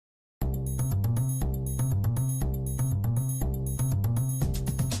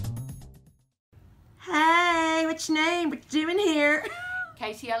what's your name? What you doing here?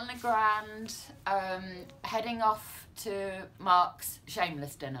 Katie Eleanor Grand, heading off to Marc's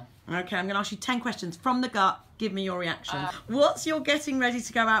Shameless dinner. Okay, I'm going to ask you 10 questions from the gut. Give me your reaction. What's your getting ready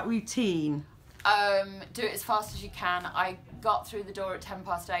to go out routine? Do it as fast as you can. I got through the door at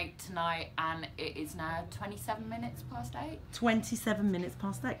 8:10 tonight and it is now 27 minutes past 8. 27 minutes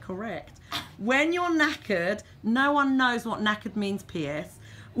past 8, correct. When you're knackered, no one knows what knackered means, PS.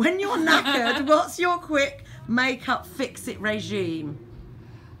 When you're knackered, what's your quick makeup fix-it regime?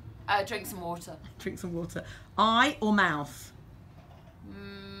 Drink some water. Drink some water. Eye or mouth?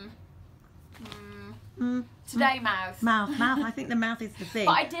 Today, mouth. Mouth. I think the mouth is the thing.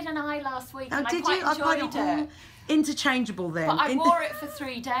 But I did an eye last week and I did quite you? enjoyed it. Interchangeable then. But I wore it for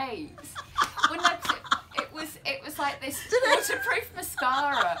 3 days. Well, no, 'cause it was like this waterproof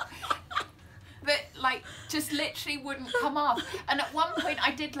mascara that like just literally wouldn't come off. And at one point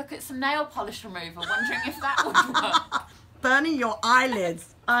I did look at some nail polish remover, wondering if that would work. Burning your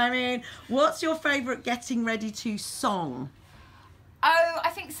eyelids. I mean, what's your favourite getting ready to song? Oh, I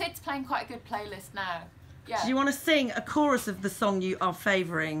think Sid's playing quite a good playlist now. Yeah. Do you want to sing a chorus of the song you are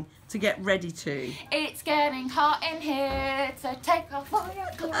favouring to get ready to? It's getting hot in here, so take off all your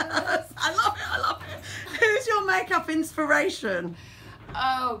clothes. I love it. Who's your makeup inspiration?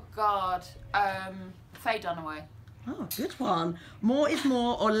 Oh, God. Faye Dunaway. Oh, good one. More is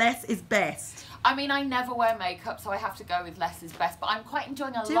more or less is best? I mean, I never wear makeup, so I have to go with less is best, but I'm quite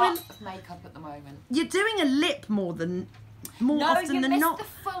enjoying a lot of makeup at the moment. You're doing a lip more often than not. No, you missed the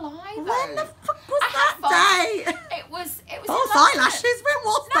full eye, though. When the fuck was that day? It was false eyelashes? When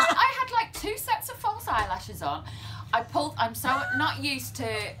was that? No, I had like 2 sets of false eyelashes on. I'm so not used to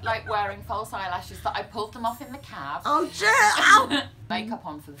like wearing false eyelashes that I pulled them off in the cab. Oh, ow. Makeup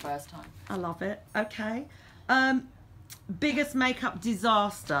on for the first time. I love it. Okay. Biggest makeup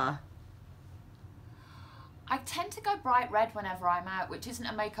disaster? I tend to go bright red whenever I'm out, which isn't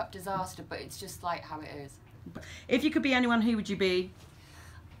a makeup disaster, but it's just like how it is. If you could be anyone, who would you be?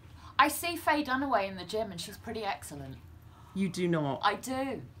 I see Faye Dunaway in the gym and she's pretty excellent. You do not? I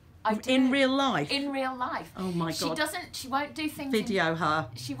do. In real life? In real life. Oh my God. She won't do things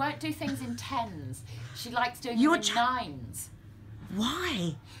She won't do things in 10s. She likes doing them in 9s.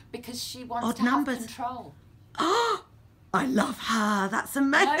 Why? Because she wants to have control. Oh, I love her. That's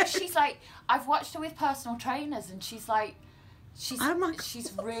amazing. No, she's like, I've watched her with personal trainers and she's like, she's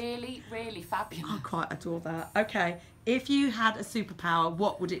really, really fabulous. I quite adore that. Okay, if you had a superpower,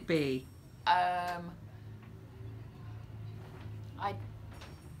 what would it be?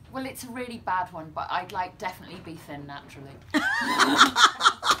 Well, it's a really bad one, but I'd like definitely be thin naturally.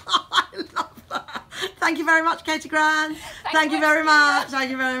 I love that. Thank you very much, Katie Gran. Thank you very much.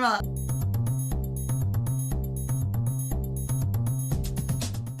 Thank you very much.